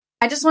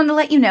I just wanted to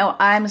let you know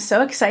I'm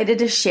so excited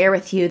to share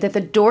with you that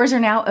the doors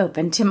are now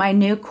open to my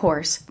new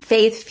course,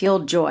 Faith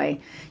Fueled Joy.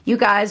 You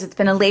guys, it's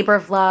been a labor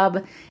of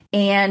love,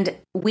 and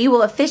we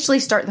will officially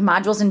start the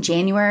modules in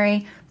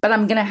January, but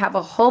I'm going to have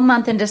a whole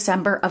month in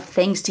December of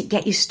things to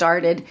get you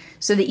started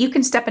so that you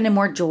can step into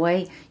more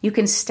joy, you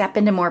can step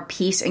into more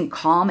peace and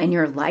calm in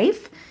your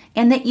life,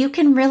 and that you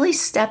can really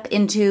step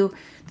into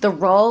the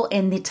role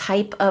and the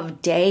type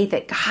of day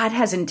that God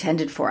has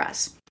intended for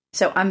us.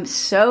 So I'm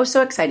so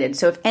excited.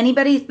 So if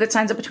anybody that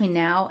signs up between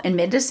now and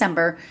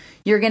mid-December,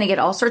 you're going to get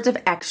all sorts of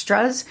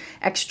extra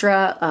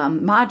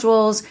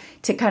modules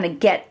to kind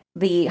of get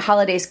the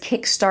holidays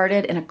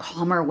kick-started in a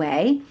calmer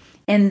way.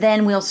 And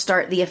then we'll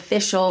start the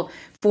official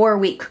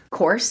 4-week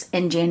course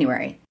in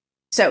January.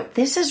 So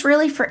this is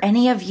really for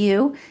any of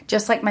you,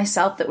 just like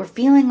myself, that were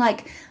feeling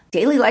like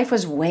daily life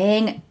was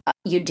weighing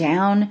you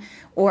down,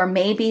 or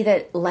maybe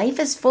that life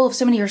is full of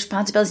so many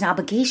responsibilities and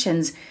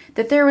obligations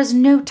that there was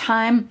no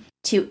time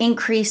to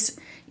increase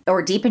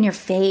or deepen your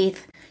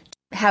faith,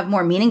 have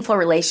more meaningful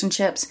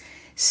relationships,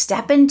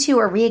 step into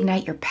or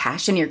reignite your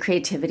passion, your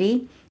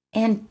creativity,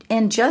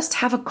 and just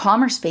have a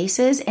calmer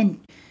spaces and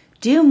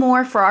do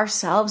more for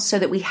ourselves so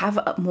that we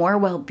have more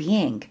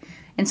well-being.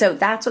 And so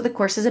that's what the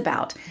course is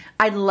about.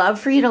 I'd love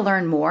for you to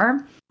learn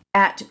more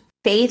at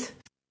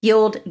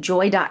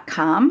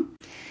faithfueledjoy.com.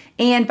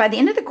 And by the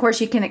end of the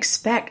course, you can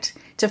expect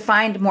to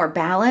find more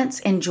balance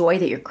and joy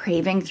that you're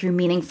craving through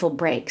meaningful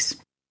breaks.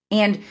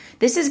 And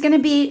this is going to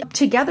be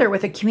together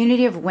with a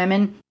community of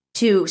women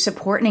to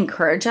support and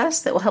encourage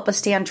us that will help us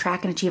stay on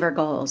track and achieve our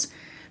goals.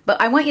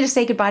 But I want you to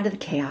say goodbye to the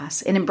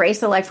chaos and embrace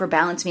the life where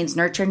balance means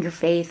nurturing your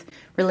faith,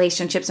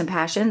 relationships, and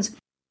passions,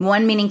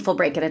 one meaningful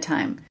break at a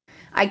time.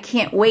 I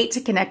can't wait to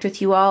connect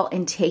with you all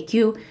and take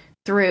you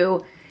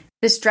through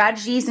the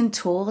strategies and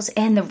tools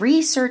and the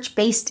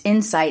research-based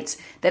insights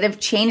that have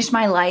changed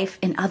my life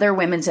and other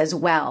women's as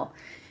well.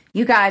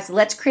 You guys,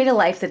 let's create a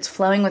life that's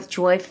flowing with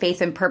joy,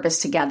 faith, and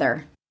purpose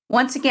together.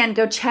 Once again,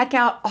 go check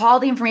out all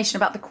the information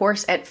about the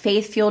course at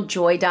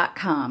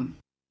faithfueledjoy.com.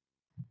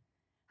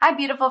 Hi,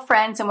 beautiful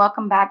friends, and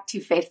welcome back to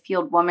Faith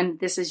Fueled Woman.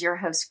 This is your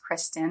host,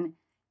 Kristen.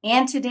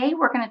 And today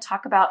we're going to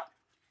talk about,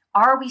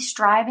 are we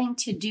striving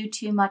to do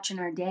too much in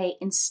our day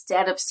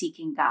instead of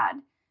seeking God?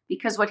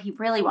 Because what he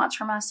really wants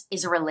from us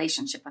is a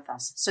relationship with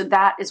us. So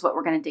that is what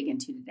we're going to dig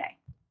into today.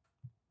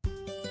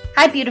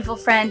 Hi, beautiful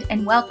friend,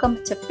 and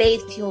welcome to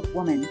Faith Fueled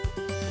Woman.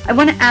 I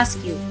want to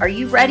ask you, are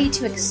you ready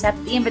to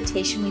accept the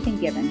invitation we've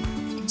been given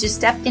to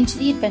step into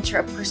the adventure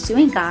of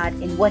pursuing God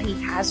and what he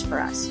has for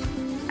us?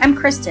 I'm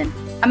Kristen.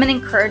 I'm an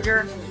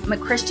encourager. I'm a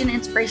Christian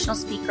inspirational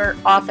speaker,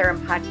 author, and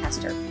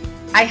podcaster.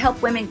 I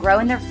help women grow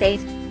in their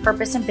faith,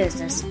 purpose, and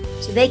business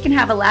so they can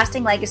have a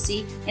lasting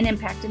legacy and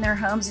impact in their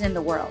homes and in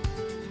the world.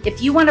 If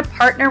you want to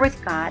partner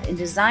with God and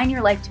design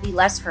your life to be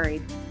less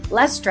hurried,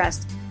 less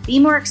stressed, be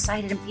more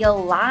excited, and feel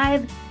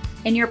alive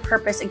in your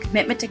purpose and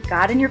commitment to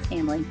God and your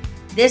family,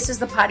 this is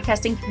the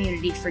podcasting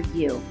community for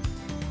you.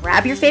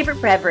 Grab your favorite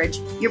beverage,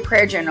 your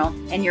prayer journal,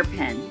 and your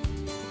pen.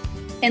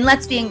 And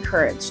let's be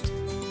encouraged.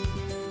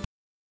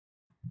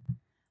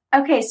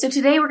 Okay, so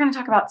today we're going to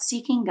talk about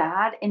seeking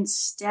God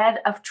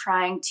instead of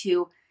trying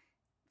to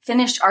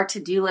finish our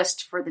to-do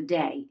list for the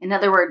day. In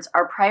other words,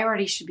 our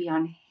priority should be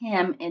on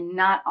him and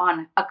not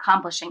on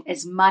accomplishing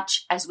as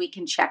much as we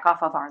can check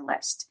off of our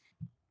list.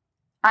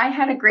 I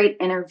had a great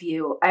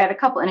interview. I had a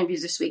couple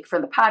interviews this week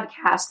for the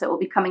podcast that will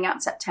be coming out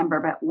in September,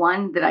 but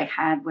one that I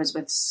had was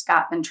with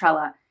Scott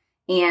Ventrella,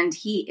 and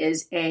he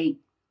is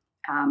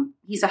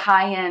he's a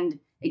high-end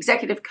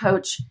executive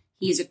coach.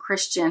 He's a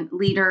Christian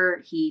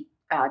leader. He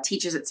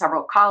teaches at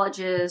several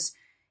colleges.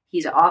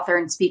 He's an author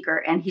and speaker,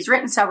 and he's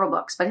written several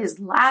books, but his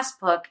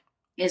last book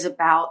is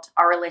about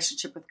our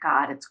relationship with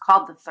God. It's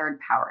called The Third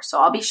Power.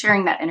 So I'll be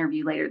sharing that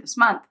interview later this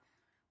month.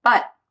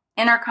 But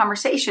in our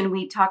conversation,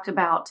 we talked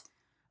about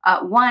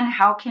one,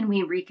 how can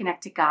we reconnect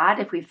to God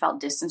if we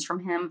felt distance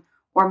from him?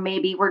 Or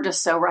maybe we're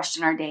just so rushed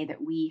in our day that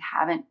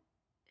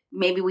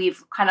maybe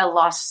we've kind of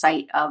lost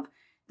sight of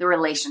the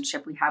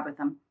relationship we have with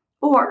him.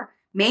 Or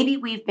maybe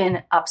we've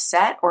been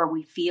upset or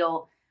we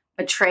feel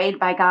betrayed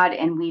by God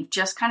and we've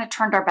just kind of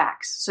turned our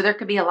backs. So there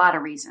could be a lot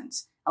of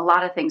reasons, a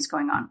lot of things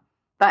going on.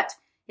 But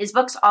his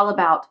book's all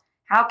about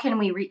how can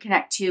we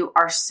reconnect to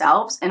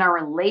ourselves and our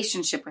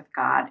relationship with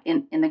God,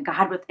 in the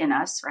God within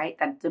us, right?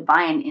 That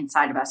divine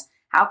inside of us.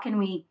 How can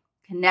we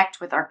connect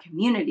with our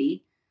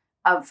community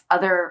of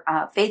other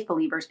faith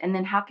believers? And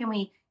then how can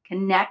we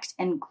connect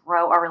and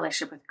grow our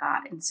relationship with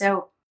God?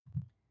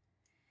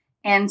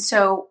 And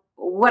so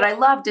what I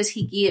loved is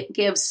he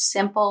gives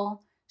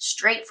simple,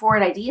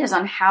 straightforward ideas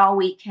on how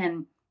we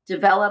can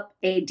develop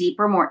a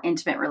deeper, more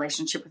intimate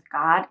relationship with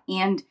God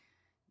and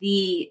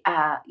the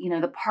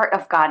part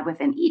of God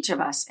within each of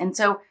us. And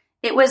so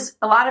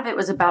a lot of it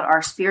was about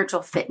our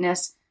spiritual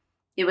fitness.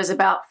 It was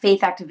about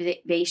faith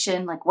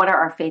activation, like what are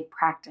our faith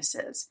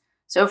practices?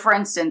 So for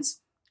instance,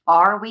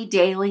 are we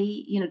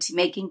daily,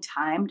 making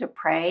time to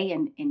pray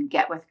and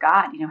get with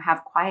God,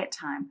 have quiet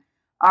time?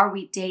 Are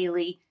we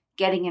daily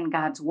getting in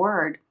God's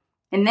word?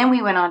 And then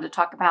we went on to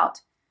talk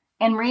about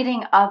and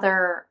reading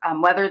other,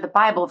 whether the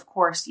Bible, of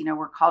course,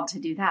 we're called to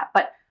do that,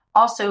 but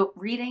also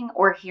reading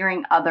or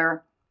hearing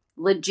other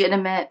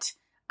legitimate,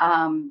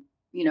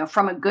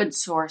 from a good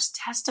source,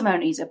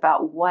 testimonies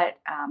about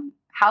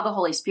how the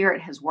Holy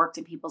Spirit has worked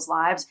in people's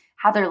lives,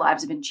 how their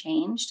lives have been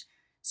changed.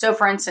 So,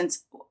 for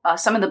instance,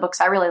 some of the books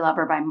I really love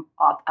are by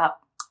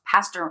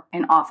pastor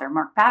and author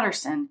Mark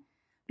Batterson,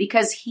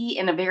 because he,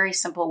 in a very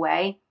simple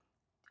way,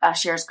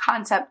 shares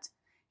concept,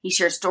 he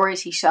shares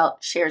stories, he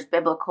shares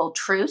biblical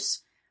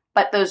truths,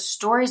 but those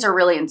stories are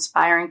really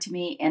inspiring to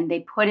me, and they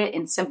put it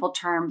in simple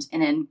terms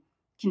and in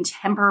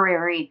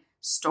contemporary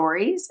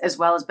stories, as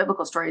well as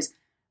biblical stories,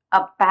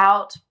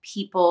 about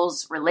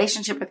people's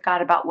relationship with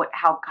God, about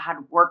how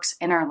God works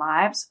in our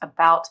lives,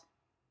 about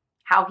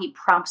how he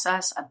prompts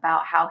us,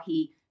 about how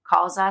he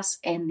calls us,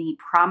 and the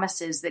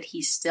promises that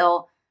he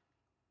still,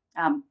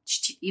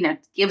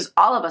 gives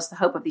all of us the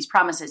hope of these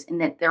promises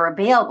and that they're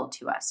available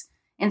to us.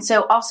 And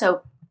so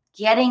also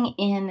getting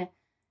in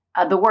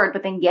the word,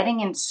 but then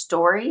getting in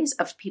stories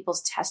of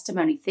people's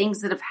testimony,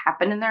 things that have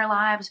happened in their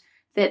lives,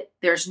 that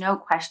there's no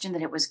question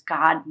that it was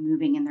God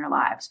moving in their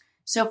lives.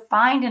 So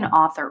find an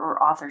author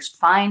or authors,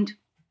 find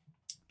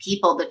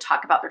people that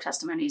talk about their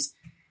testimonies.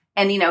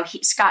 And,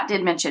 Scott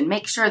did mention,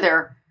 make sure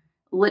they're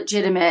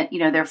legitimate,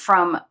 they're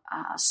from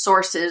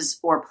sources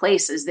or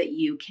places that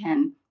you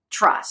can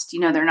trust.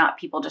 They're not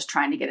people just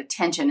trying to get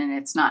attention, and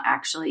it's not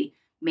actually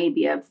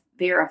maybe a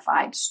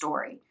verified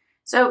story.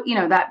 So,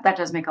 that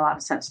does make a lot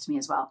of sense to me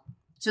as well.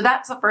 So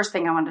that's the first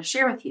thing I wanted to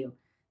share with you.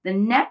 The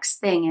next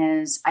thing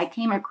is I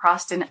came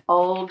across an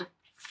old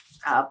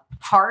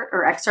part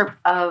or excerpt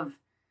of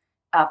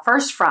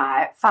First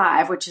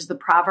 5, which is the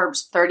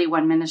Proverbs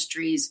 31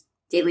 Ministries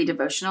Daily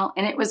Devotional.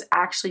 And it was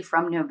actually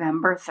from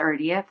November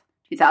 30th,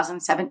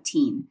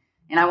 2017.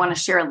 And I want to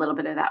share a little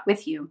bit of that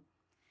with you.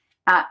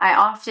 I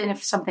often,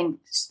 if something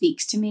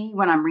speaks to me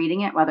when I'm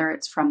reading it, whether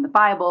it's from the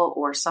Bible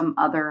or some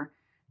other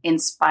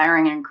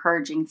inspiring and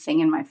encouraging thing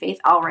in my faith,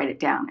 I'll write it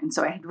down. And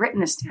so I had written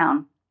this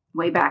down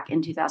way back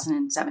in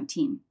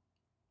 2017.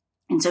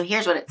 And so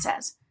here's what it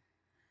says.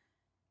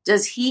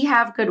 Does he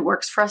have good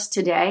works for us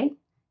today?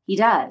 He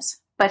does,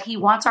 but he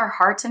wants our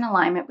hearts in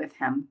alignment with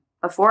him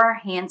before our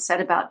hands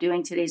set about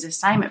doing today's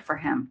assignment for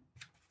him.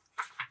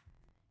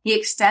 He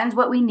extends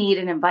what we need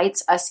and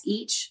invites us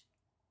each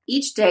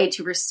day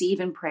to receive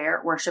in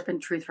prayer, worship,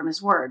 and truth from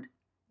his word.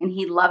 And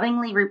he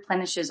lovingly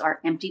replenishes our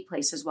empty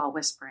places while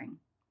whispering.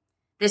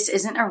 This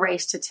isn't a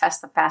race to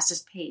test the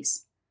fastest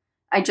pace.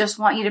 I just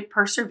want you to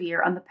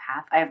persevere on the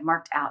path I have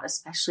marked out,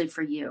 especially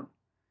for you.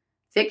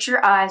 Fix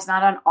your eyes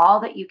not on all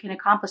that you can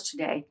accomplish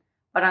today,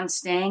 but on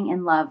staying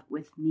in love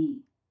with me.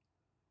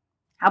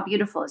 How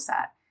beautiful is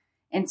that?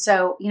 And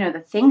so,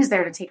 the things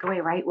there to take away,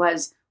 right,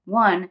 was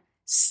 1,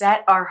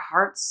 set our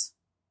hearts,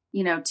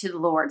 to the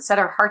Lord, set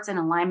our hearts in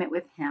alignment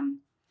with him.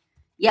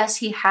 Yes,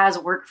 he has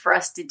work for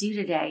us to do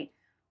today,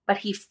 but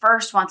he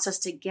first wants us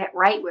to get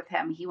right with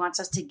him. He wants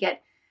us to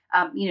get,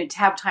 to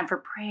have time for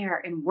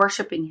prayer and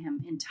worshiping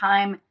him and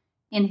time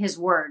in his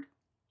word.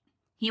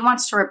 He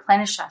wants to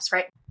replenish us,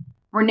 right?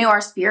 Renew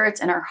our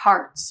spirits and our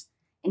hearts.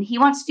 And he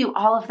wants to do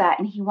all of that.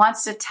 And he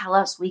wants to tell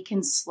us we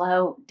can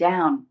slow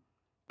down.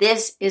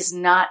 This is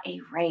not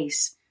a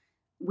race.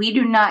 We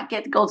do not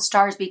get the gold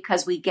stars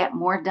because we get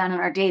more done in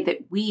our day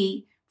that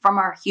we, from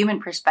our human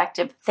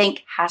perspective,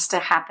 think has to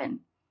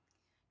happen.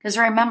 Because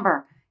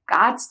remember,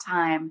 God's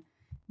time,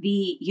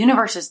 the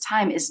universe's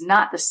time, is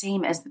not the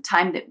same as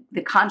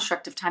the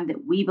construct of time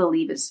that we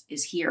believe is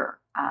here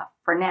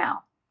for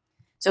now.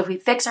 So if we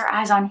fix our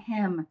eyes on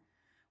him,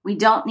 we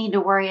don't need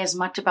to worry as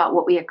much about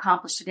what we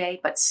accomplish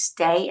today, but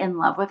stay in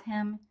love with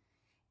him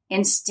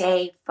and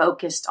stay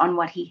focused on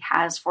what he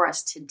has for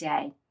us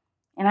today.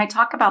 And I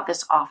talk about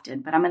this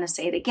often, but I'm going to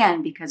say it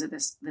again because of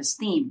this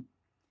theme.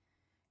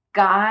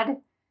 God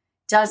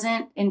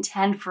doesn't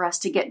intend for us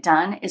to get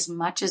done as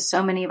much as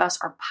so many of us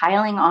are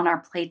piling on our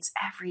plates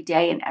every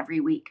day and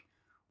every week.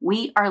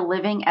 We are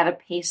living at a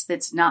pace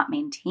that's not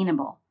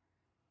maintainable.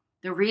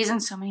 The reason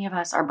so many of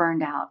us are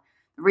burned out,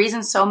 the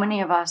reason so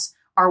many of us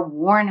are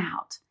worn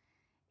out,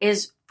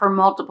 is for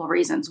multiple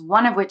reasons.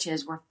 One of which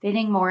is we're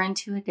fitting more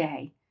into a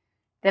day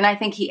than I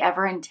think he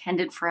ever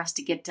intended for us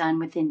to get done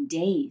within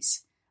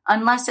days,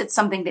 unless it's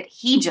something that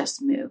he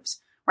just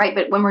moves, right?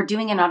 But when we're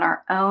doing it on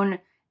our own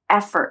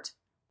effort,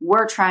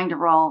 we're trying to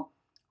roll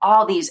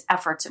all these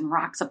efforts and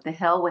rocks up the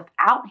hill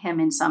without him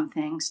in some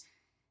things.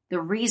 The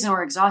reason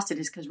we're exhausted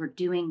is because we're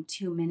doing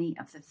too many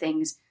of the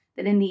things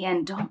that in the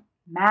end don't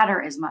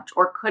matter as much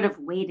or could have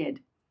waited.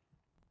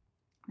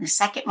 The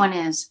second one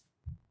is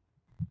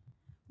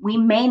we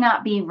may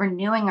not be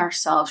renewing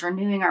ourselves,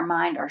 renewing our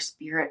mind, our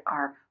spirit,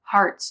 our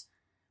hearts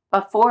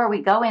before we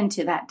go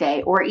into that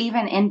day or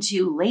even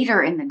into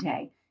later in the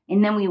day.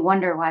 And then we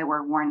wonder why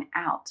we're worn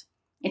out.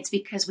 It's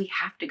because we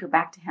have to go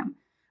back to him.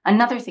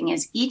 Another thing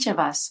is each of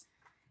us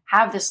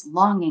have this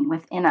longing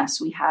within us.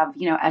 We have,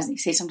 as they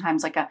say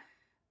sometimes, like a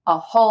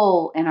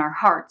hole in our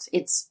hearts.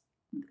 It's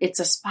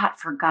a spot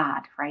for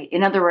God, right?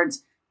 In other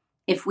words,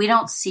 if we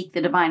don't seek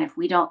the divine, if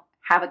we don't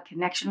have a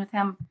connection with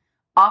him,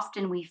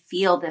 often we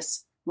feel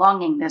this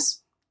longing,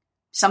 this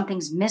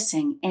something's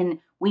missing, and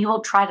we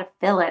will try to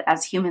fill it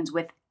as humans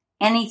with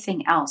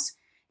anything else.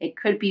 It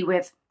could be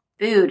with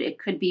food. It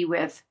could be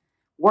with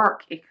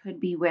work. It could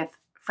be with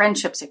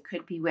friendships. It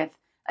could be with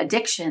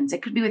addictions.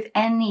 It could be with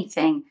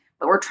anything,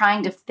 but we're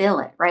trying to fill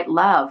it, right?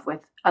 Love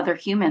with other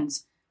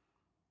humans.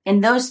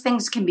 And those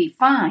things can be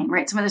fine,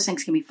 right? Some of those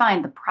things can be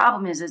fine. The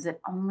problem is that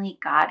only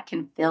God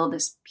can fill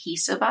this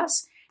piece of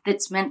us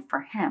that's meant for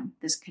him,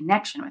 this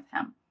connection with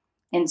him.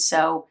 And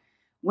so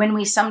when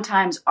we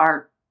sometimes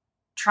are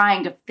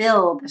trying to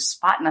fill this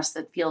spot in us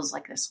that feels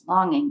like this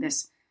longing,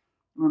 this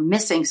we're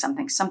missing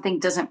something,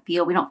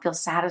 we don't feel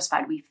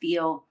satisfied. We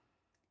feel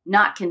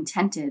not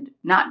contented,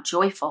 not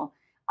joyful.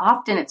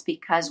 Often it's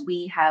because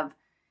we have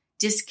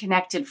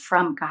disconnected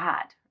from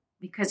God,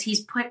 because he's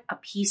put a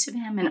piece of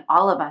him in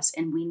all of us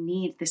and we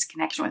need this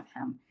connection with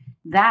him.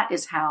 That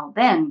is how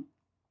then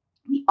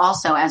we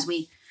also, as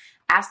we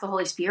ask the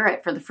Holy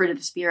Spirit for the fruit of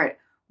the Spirit,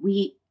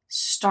 we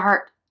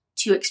start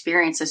to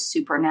experience a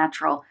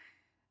supernatural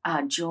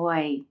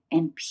joy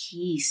and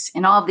peace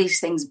and all of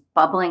these things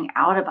bubbling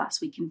out of us.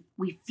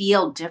 We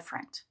feel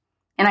different.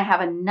 And I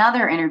have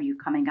another interview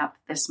coming up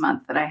this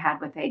month that I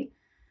had with a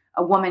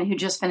woman who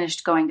just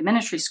finished going to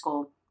ministry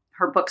school.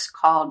 Her book's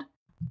called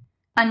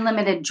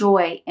Unlimited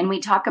Joy. And we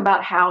talk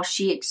about how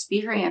she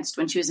experienced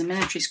when she was in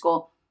ministry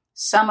school,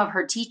 some of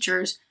her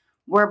teachers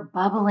were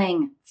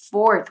bubbling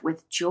forth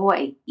with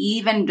joy.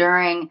 Even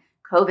during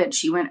COVID,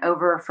 she went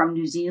over from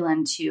New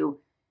Zealand to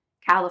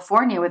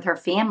California with her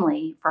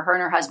family for her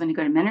and her husband to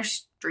go to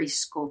ministry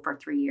school for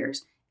 3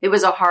 years. It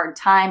was a hard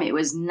time. It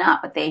was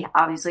not what they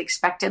obviously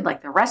expected,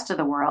 like the rest of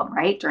the world,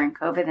 right? During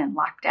COVID and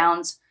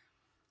lockdowns.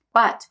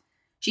 But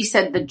she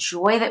said the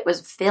joy that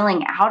was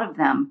filling out of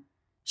them,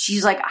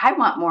 she's like, I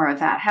want more of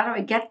that. How do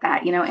I get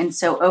that? And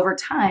so over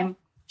time,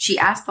 she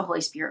asked the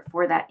Holy Spirit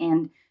for that.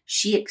 And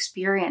she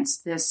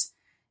experienced this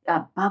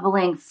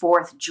bubbling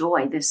forth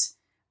joy, this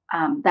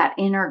that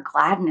inner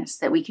gladness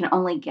that we can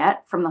only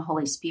get from the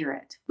Holy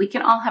Spirit. We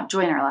can all have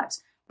joy in our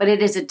lives, but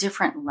it is a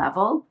different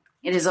level.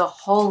 It is a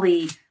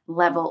holy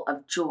level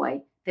of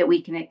joy that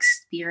we can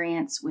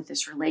experience with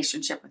this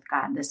relationship with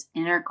God, this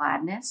inner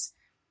gladness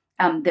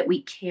that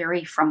we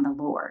carry from the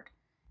Lord.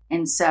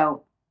 And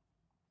so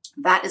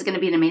that is going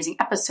to be an amazing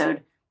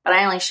episode, but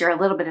I only share a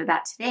little bit of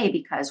that today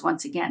because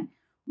once again,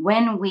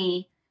 when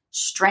we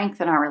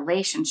strengthen our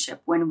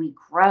relationship, when we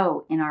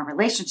grow in our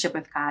relationship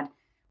with God,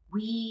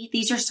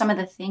 these are some of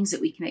the things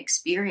that we can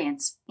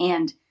experience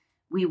and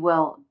we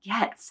will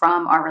get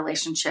from our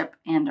relationship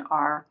and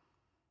our,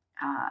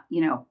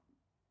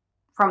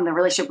 from the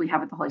relationship we have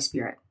with the Holy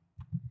Spirit.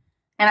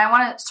 And I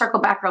want to circle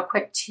back real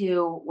quick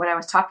to what I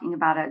was talking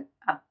about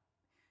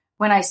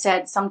when I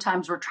said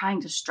sometimes we're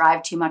trying to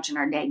strive too much in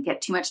our day,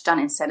 get too much done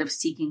instead of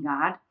seeking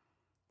God.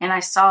 And I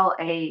saw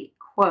a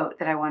quote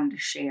that I wanted to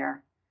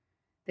share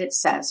that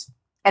says,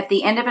 at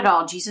the end of it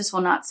all, Jesus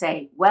will not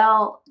say,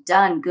 well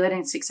done, good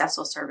and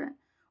successful servant,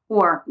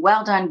 or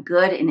well done,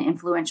 good and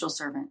influential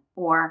servant,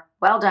 or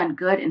well done,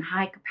 good and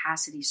high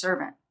capacity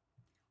servant,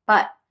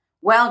 but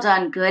well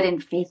done, good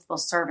and faithful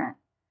servant.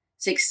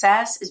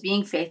 Success is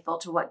being faithful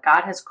to what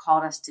God has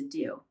called us to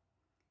do.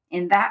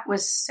 And that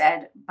was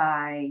said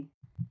by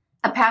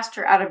a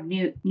pastor out of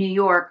New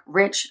York,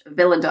 Rich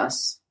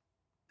Villodas.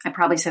 I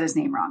probably said his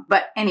name wrong,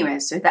 but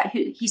anyways, so that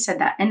he said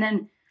that. And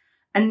then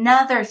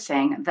another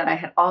thing that I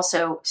had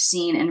also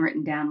seen and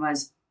written down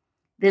was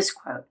this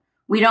quote.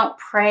 We don't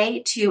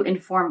pray to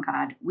inform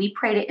God. We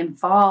pray to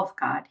involve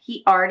God.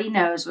 He already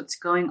knows what's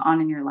going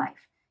on in your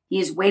life. He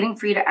is waiting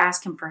for you to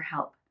ask him for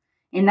help.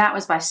 And that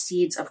was by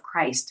Seeds of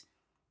Christ.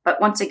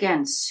 But once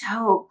again,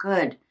 so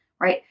good,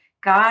 right?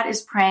 God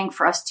is praying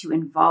for us to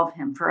involve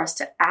him, for us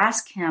to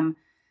ask him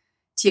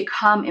to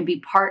come and be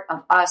part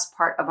of us,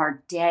 part of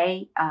our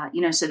day,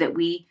 so that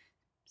we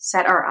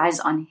set our eyes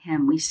on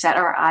him. We set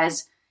our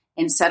eyes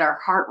and set our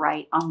heart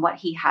right on what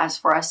he has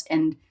for us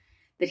and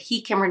that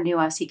he can renew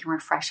us, he can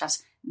refresh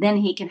us. Then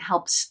he can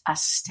help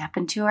us step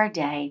into our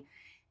day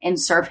and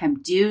serve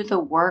him, do the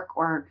work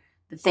or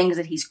the things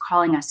that he's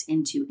calling us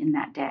into in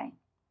that day.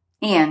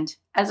 And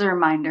as a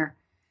reminder,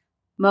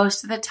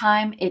 most of the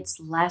time, it's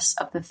less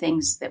of the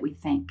things that we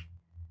think.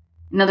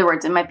 In other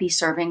words, it might be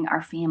serving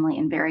our family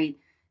in very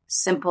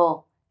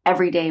simple,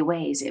 everyday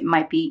ways. It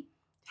might be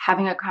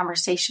having a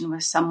conversation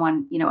with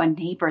someone, a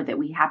neighbor that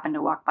we happen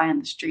to walk by on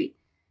the street.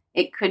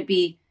 It could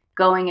be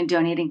going and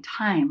donating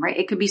time, right?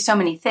 It could be so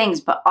many things,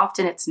 but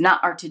often it's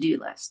not our to-do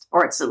list,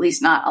 or it's at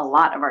least not a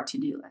lot of our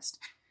to-do list.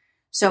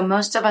 So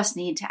most of us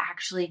need to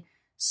actually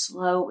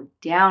slow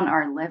down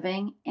our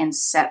living and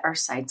set our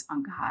sights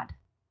on God.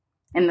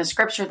 And the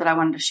scripture that I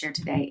wanted to share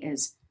today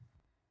is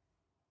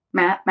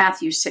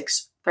Matthew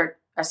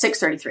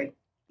 6:33,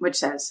 which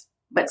says,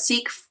 but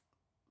seek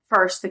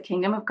first the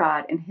kingdom of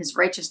God and his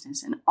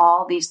righteousness, and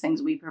all these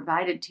things will be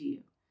provided to you.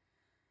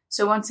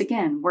 So once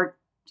again, we're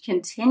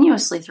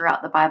continuously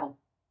throughout the Bible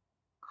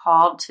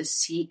called to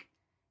seek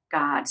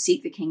God,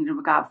 seek the kingdom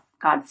of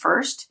God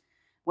first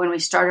when we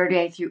start our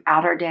day,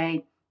 throughout our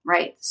day,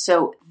 right?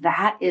 So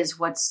that is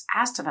what's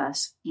asked of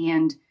us.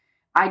 And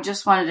I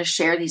just wanted to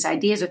share these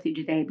ideas with you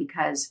today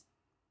because,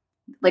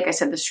 like I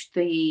said,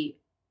 the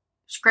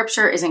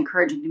scripture is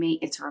encouraging to me.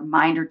 It's a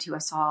reminder to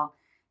us all.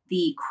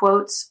 The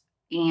quotes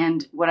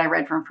and what I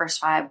read from verse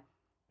 5,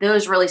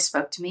 those really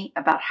spoke to me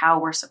about how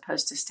we're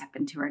supposed to step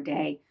into our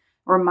day.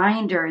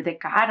 Reminder that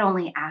God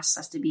only asks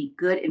us to be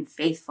good and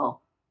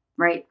faithful,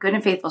 right? Good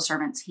and faithful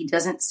servants. He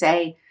doesn't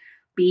say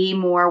be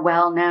more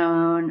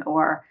well-known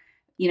or,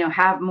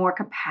 have more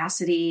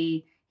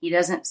capacity. He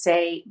doesn't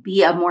say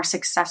be a more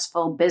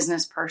successful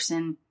business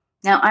person.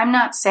 Now, I'm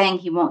not saying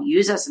he won't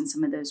use us in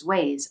some of those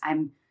ways.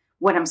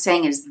 What I'm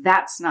saying is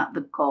that's not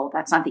the goal.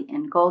 That's not the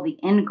end goal. The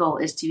end goal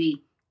is to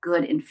be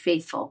good and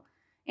faithful.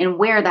 And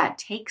where that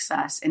takes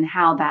us and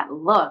how that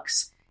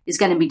looks is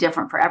going to be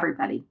different for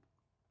everybody.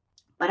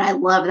 But I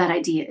love that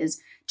idea, is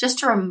just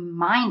to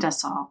remind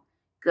us all,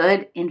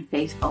 good and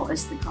faithful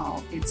is the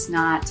goal. It's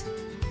not,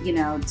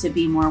 to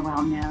be more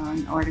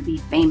well-known or to be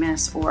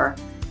famous or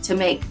to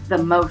make the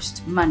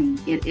most money.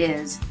 It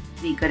is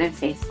to be good and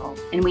faithful.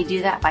 And we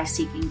do that by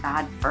seeking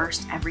God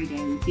first every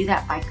day. We do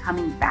that by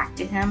coming back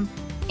to Him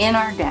in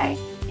our day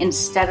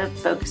instead of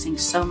focusing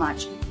so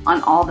much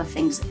on all the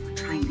things that we're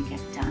trying to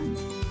get done.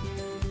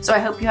 So I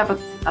hope you have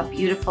a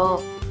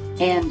beautiful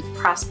and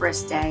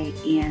prosperous day.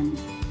 And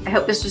I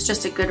hope this was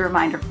just a good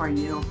reminder for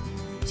you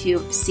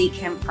to seek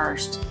Him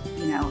first,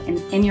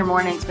 in your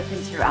mornings, but then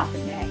throughout the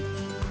day.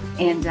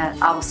 And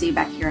I will see you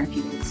back here in a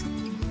few days.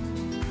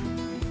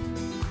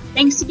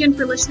 Thanks again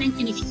for listening.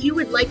 And if you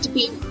would like to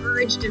be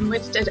encouraged and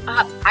lifted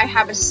up, I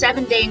have a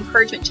 7-day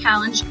encouragement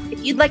challenge.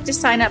 If you'd like to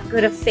sign up,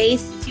 go to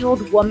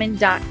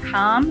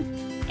faithfueledwoman.com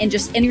and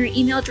just enter your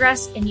email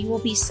address, and you will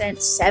be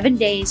sent 7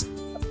 days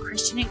of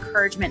Christian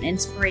encouragement and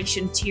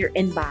inspiration to your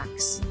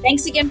inbox.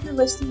 Thanks again for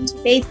listening to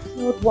Faith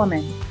Fueled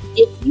Woman.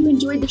 If you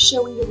enjoyed the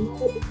show, we would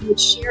love it if you would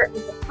share it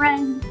with a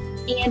friend.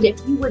 And if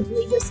you would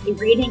leave us a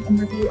rating and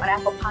review on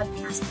Apple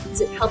Podcasts,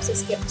 because it helps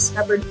us get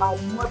discovered by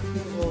more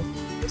people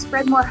to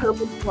spread more hope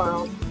in the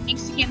world.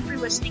 Thanks again for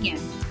listening in.